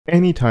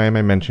Anytime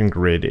I mention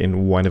grid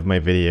in one of my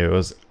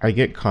videos, I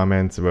get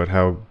comments about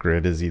how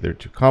grid is either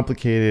too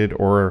complicated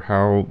or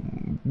how,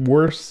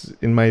 worse,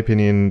 in my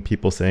opinion,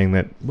 people saying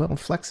that, well,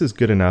 Flex is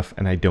good enough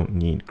and I don't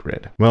need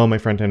grid. Well, my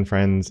front-end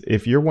friends,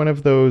 if you're one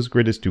of those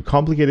grid is too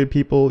complicated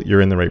people, you're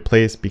in the right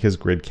place because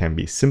grid can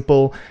be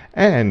simple.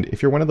 And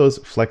if you're one of those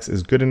Flex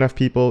is good enough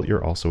people,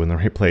 you're also in the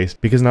right place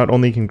because not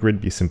only can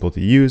grid be simple to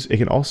use, it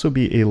can also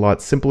be a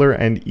lot simpler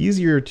and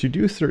easier to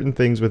do certain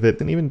things with it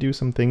than even do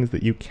some things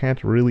that you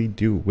can't really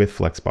do with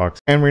Flexbox.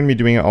 And we're going to be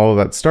doing all of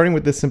that starting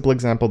with this simple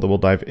example that we'll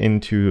dive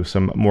into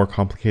some more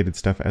complicated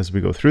stuff as we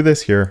go through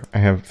this. Here I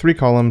have 3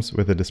 columns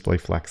with a display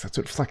flex. That's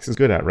what Flex is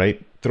good at, right?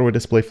 Throw a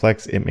display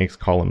flex, it makes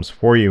columns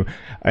for you.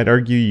 I'd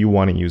argue you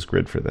want to use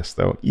grid for this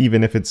though,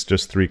 even if it's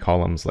just 3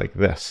 columns like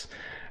this.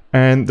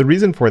 And the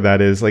reason for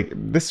that is, like,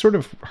 this sort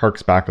of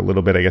harks back a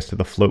little bit, I guess, to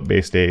the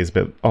float-based days,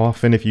 but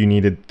often if you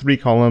needed 3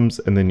 columns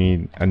and then you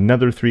need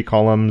another 3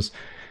 columns,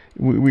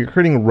 we're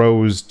creating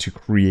rows to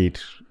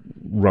create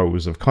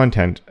rows of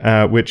content,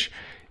 which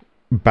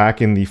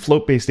back in the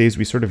float-based days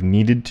we sort of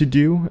needed to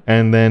do.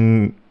 And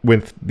then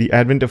with the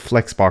advent of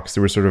Flexbox,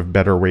 there were sort of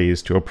better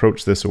ways to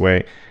approach this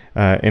away,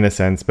 in a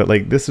sense. But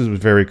like, this is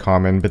very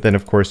common. But then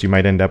of course you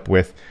might end up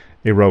with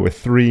a row with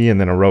 3 and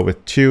then a row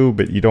with 2,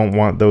 but you don't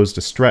want those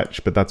to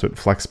stretch, but that's what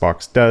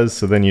Flexbox does.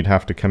 So then you'd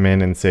have to come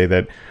in and say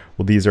that,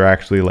 well, these are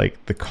actually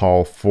like the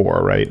call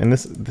for, right? And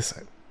this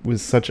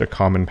was such a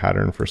common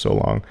pattern for so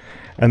long.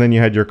 And then you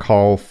had your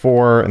call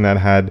for, and that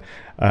had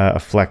a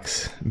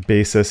flex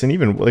basis. And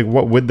even like,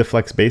 what would the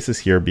flex basis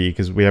here be?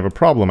 Because we have a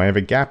problem, I have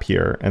a gap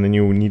here, and then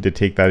you need to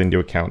take that into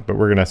account. But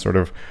we're gonna sort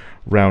of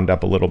round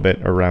up a little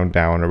bit or round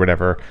down or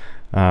whatever.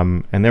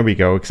 And there we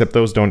go, except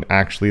those don't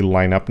actually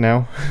line up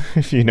now,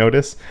 if you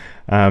notice,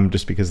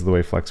 just because of the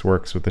way Flex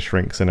works with the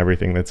shrinks and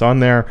everything that's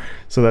on there.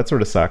 So that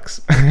sort of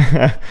sucks.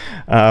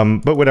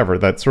 But whatever,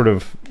 that sort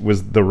of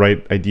was the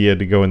right idea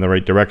to go in the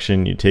right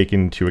direction. You take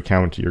into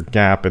account your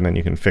gap and then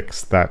you can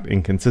fix that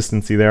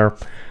inconsistency there.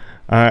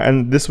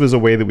 And this was a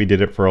way that we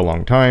did it for a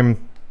long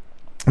time.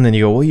 And then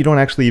you go, well, you don't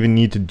actually even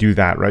need to do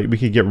that, right? We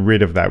could get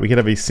rid of that. We could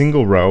have a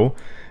single row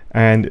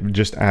and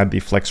just add the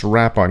flex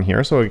wrap on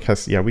here. So I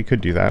guess, yeah, we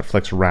could do that.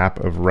 Flex wrap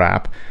of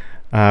wrap,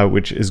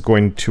 which is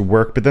going to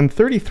work. But then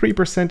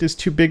 33% is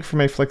too big for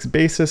my flex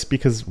basis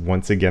because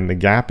once again, the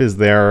gap is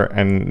there.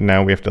 And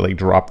now we have to like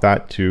drop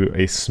that to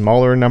a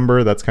smaller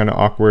number. That's kind of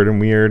awkward and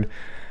weird.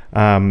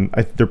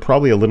 They're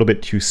probably a little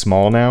bit too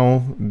small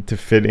now to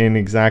fit in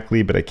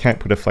exactly, but I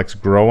can't put a flex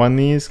grow on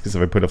these because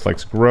if I put a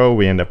flex grow,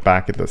 we end up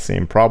back at the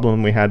same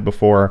problem we had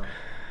before.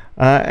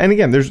 And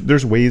again,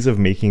 there's ways of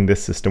making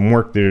this system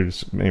work.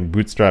 There's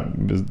Bootstrap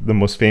is the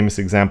most famous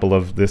example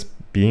of this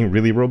being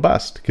really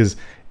robust because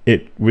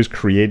it was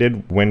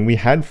created when we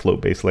had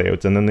float-based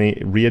layouts and then they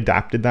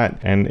readapted that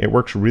and it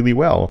works really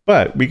well.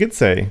 But we could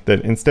say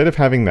that instead of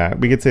having that,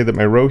 we could say that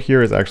my row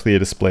here is actually a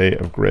display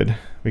of grid.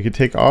 We could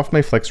take off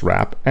my flex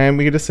wrap and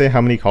we could just say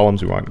how many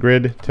columns we want.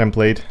 Grid,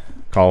 template,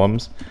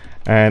 columns.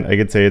 And I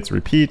could say it's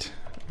repeat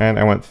and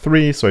I want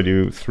 3. So I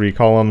do 3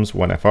 columns,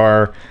 1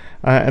 FR.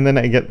 And then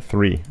I get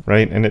 3,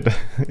 right? And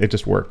it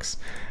just works.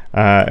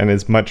 And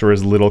as much or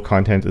as little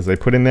content as I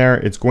put in there,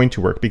 it's going to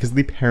work because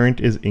the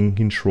parent is in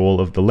control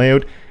of the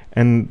layout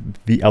and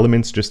the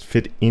elements just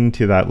fit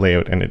into that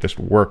layout and it just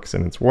works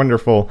and it's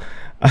wonderful.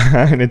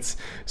 And it's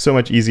so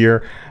much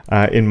easier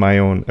in my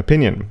own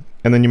opinion.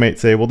 And then you might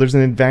say, well, there's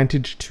an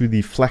advantage to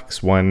the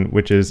flex one,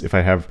 which is if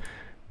I have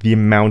the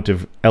amount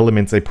of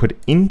elements I put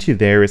into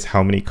there is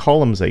how many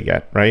columns I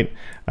get, right?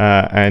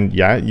 And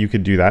yeah, you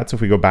could do that. So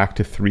if we go back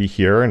to 3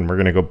 here and we're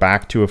gonna go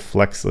back to a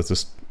flex, let's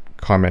just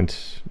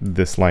comment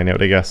this line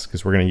out, I guess,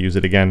 because we're gonna use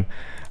it again.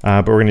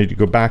 But we're gonna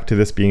go back to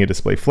this being a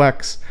display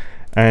flex.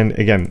 And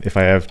again, if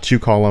I have 2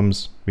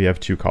 columns, we have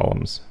 2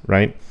 columns,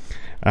 right?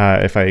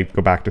 If I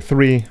go back to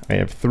 3, I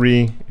have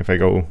 3. If I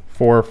go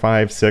 4,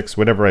 5, 6,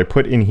 whatever I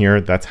put in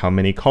here, that's how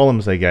many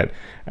columns I get.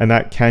 And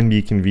that can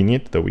be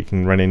convenient, though we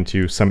can run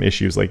into some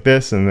issues like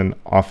this. And then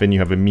often you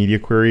have a media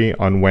query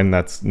on when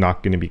that's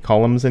not going to be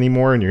columns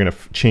anymore, and you're going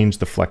to change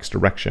the flex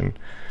direction.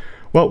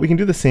 Well, we can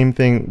do the same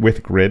thing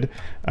with grid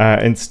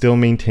and still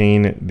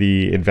maintain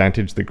the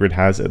advantage that grid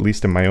has, at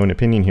least in my own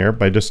opinion here,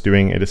 by just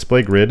doing a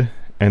display grid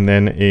and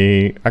then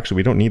actually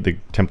we don't need the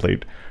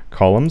template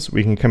columns.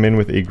 We can come in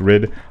with a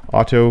grid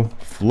auto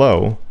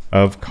flow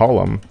of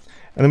column.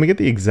 And then we get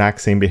the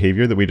exact same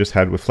behavior that we just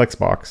had with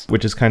Flexbox,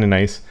 which is kind of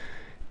nice.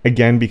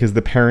 Again, because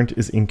the parent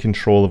is in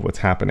control of what's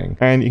happening.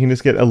 And you can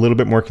just get a little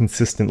bit more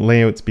consistent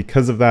layouts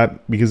because of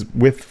that. Because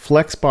with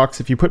Flexbox,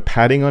 if you put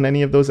padding on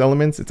any of those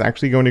elements, it's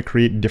actually going to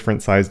create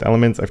different sized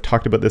elements. I've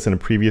talked about this in a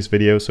previous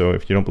video, so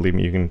if you don't believe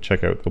me, you can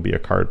check out, there'll be a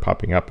card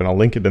popping up and I'll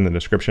link it in the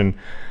description.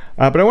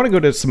 But I want to go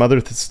to some other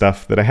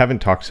stuff that I haven't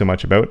talked so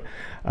much about.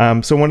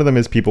 So one of them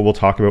is people will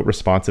talk about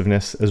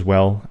responsiveness as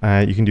well.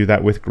 You can do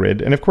that with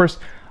grid. And of course,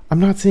 I'm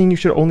not saying you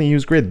should only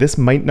use grid. This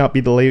might not be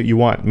the layout you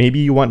want. Maybe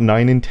you want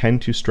 9 and 10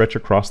 to stretch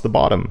across the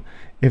bottom.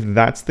 If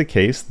that's the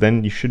case,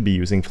 then you should be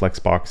using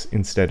Flexbox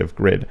instead of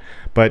grid.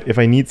 But if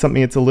I need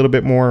something that's a little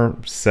bit more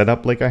set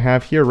up like I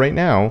have here right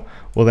now,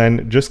 well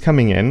then just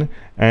coming in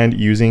and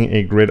using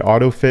a grid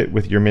auto fit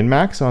with your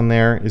min-max on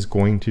there is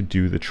going to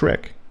do the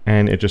trick.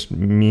 And it just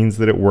means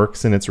that it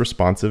works and it's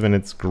responsive and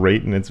it's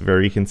great and it's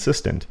very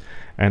consistent.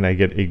 And I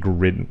get a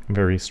grid,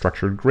 very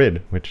structured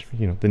grid, which,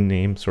 you know, the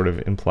name sort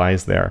of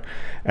implies there.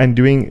 And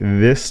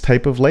doing this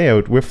type of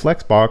layout with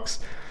Flexbox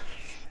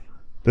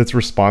that's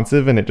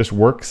responsive and it just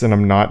works and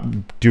I'm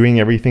not doing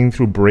everything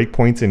through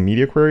breakpoints and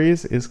media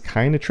queries is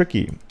kind of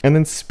tricky. And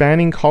then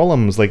spanning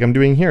columns like I'm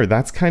doing here,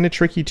 that's kind of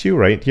tricky too,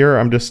 right? Here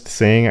I'm just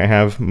saying I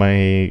have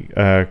my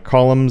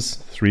columns,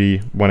 3,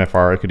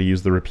 1FR, I could have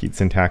used the repeat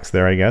syntax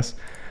there, I guess.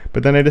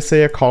 But then I just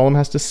say a column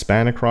has to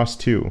span across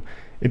 2.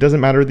 It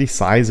doesn't matter the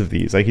size of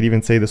these. I could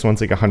even say this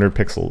one's like 100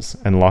 pixels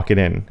and lock it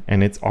in.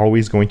 And it's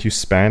always going to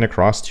span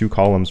across 2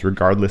 columns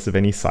regardless of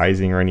any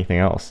sizing or anything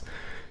else.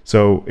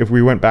 So if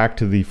we went back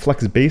to the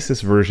Flex Basis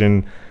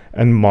version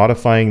and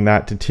modifying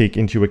that to take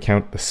into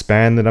account the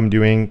span that I'm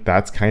doing,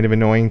 that's kind of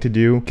annoying to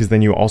do because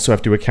then you also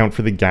have to account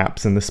for the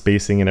gaps and the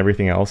spacing and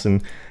everything else.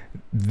 And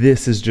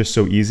this is just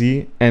so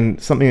easy.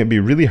 And something that'd be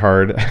really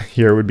hard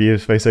here would be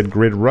if I said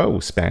grid row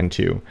span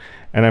 2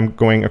 and I'm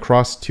going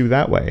across 2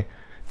 that way.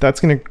 That's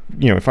going to,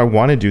 you know, if I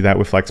want to do that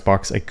with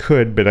Flexbox, I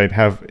could, but I'd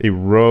have a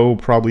row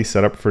probably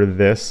set up for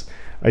this.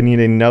 I need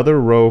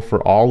another row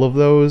for all of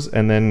those.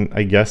 And then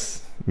I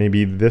guess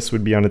maybe this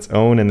would be on its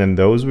own and then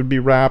those would be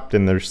wrapped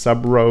and there's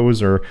sub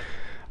rows, or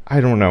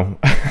I don't know.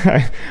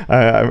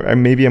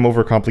 Maybe I'm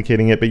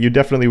overcomplicating it, but you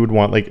definitely would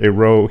want like a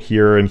row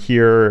here and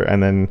here.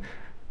 And then,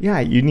 yeah,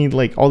 you need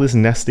like all this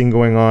nesting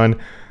going on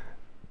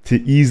to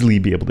easily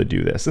be able to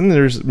do this. And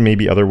there's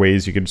maybe other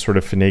ways you could sort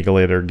of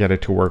finagle it or get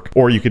it to work,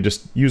 or you could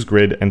just use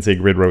grid and say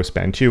grid row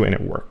span 2 and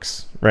it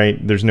works, right?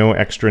 There's no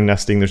extra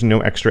nesting, there's no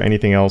extra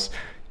anything else.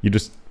 You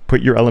just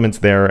put your elements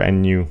there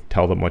and you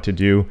tell them what to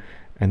do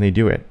and they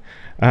do it.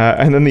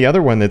 And then the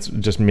other one that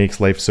just makes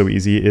life so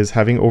easy is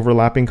having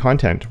overlapping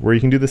content where you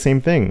can do the same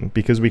thing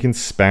because we can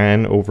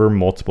span over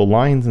multiple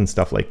lines and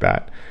stuff like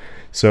that.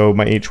 So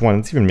my H1,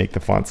 let's even make the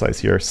font size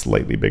here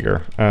slightly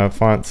bigger.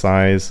 Font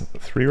size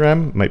 3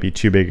 rem, might be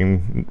too big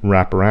and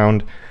wrap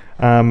around.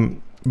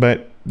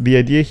 But the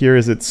idea here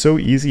is it's so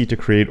easy to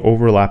create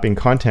overlapping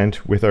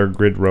content with our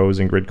grid rows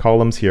and grid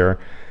columns here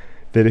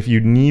that if you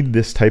need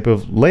this type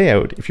of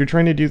layout, if you're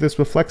trying to do this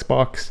with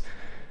Flexbox,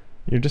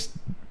 you're just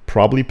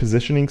probably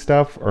positioning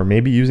stuff or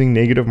maybe using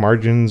negative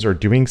margins or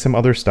doing some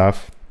other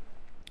stuff.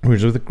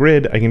 Whereas with a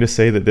grid, I can just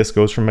say that this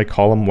goes from my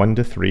column 1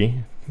 to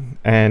 3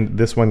 and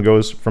this one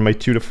goes from my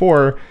 2 to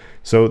 4.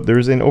 So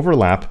there's an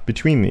overlap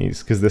between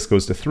these because this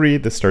goes to 3,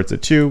 this starts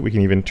at 2. We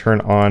can even turn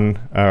on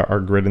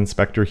our grid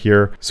inspector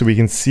here so we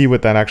can see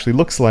what that actually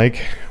looks like,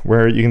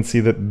 where you can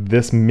see that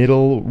this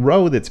middle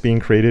row that's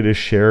being created is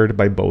shared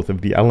by both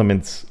of the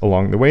elements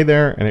along the way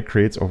there, and it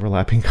creates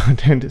overlapping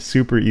content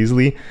super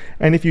easily.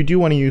 And if you do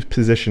want to use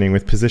positioning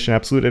with Position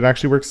Absolute, it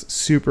actually works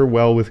super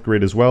well with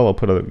grid as well. I'll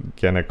put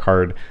again a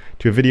card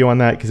to a video on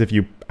that, because if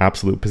you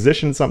absolute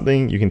position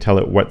something, you can tell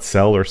it what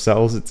cell or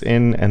cells it's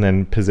in and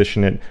then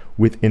position it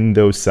within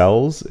those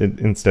cells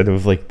instead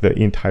of like the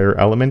entire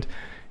element.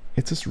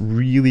 It's just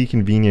really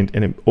convenient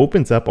and it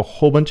opens up a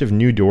whole bunch of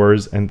new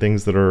doors and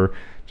things that are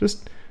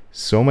just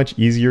so much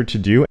easier to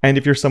do. And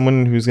if you're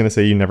someone who's going to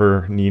say you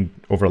never need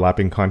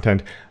overlapping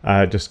content,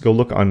 just go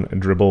look on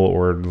Dribbble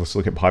or just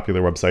look at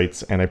popular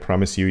websites, and I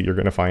promise you, you're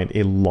going to find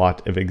a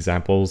lot of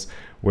examples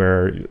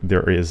where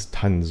there is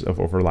tons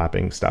of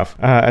overlapping stuff.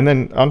 And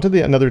then onto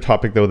another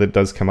topic though that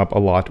does come up a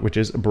lot, which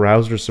is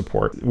browser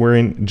support. We're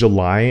in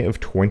July of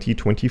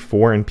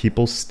 2024 and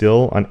people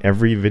still on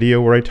every video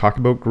where I talk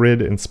about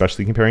grid, and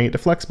especially comparing it to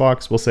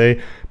Flexbox, will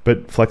say,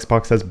 but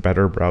Flexbox has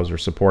better browser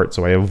support,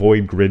 so I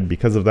avoid grid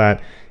because of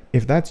that.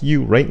 If that's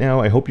you right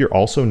now, I hope you're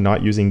also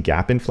not using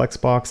gap in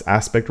Flexbox,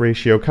 aspect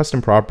ratio, custom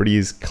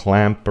properties,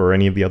 clamp, or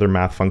any of the other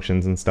math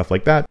functions and stuff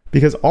like that,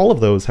 because all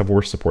of those have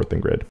worse support than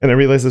grid. And I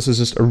realized this was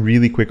just a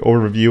really quick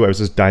overview. I was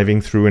just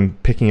diving through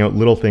and picking out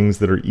little things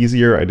that are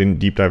easier. I didn't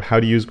deep dive how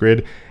to use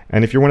grid.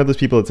 And if you're one of those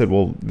people that said,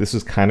 well, this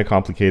is kind of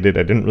complicated,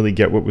 I didn't really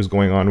get what was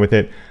going on with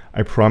it,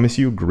 I promise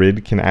you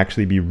grid can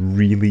actually be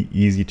really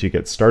easy to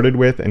get started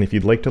with. And if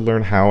you'd like to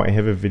learn how, I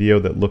have a video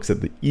that looks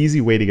at the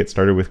easy way to get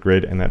started with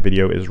grid, and that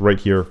video is right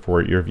here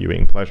for your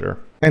viewing pleasure.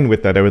 And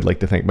with that, I would like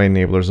to thank my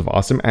enablers of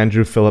awesome,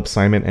 Andrew, Philip,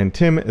 Simon, and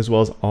Tim, as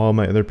well as all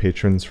my other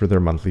patrons for their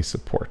monthly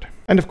support.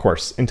 And of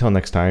course, until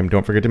next time,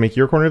 don't forget to make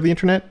your corner of the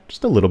internet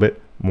just a little bit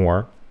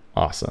more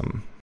awesome.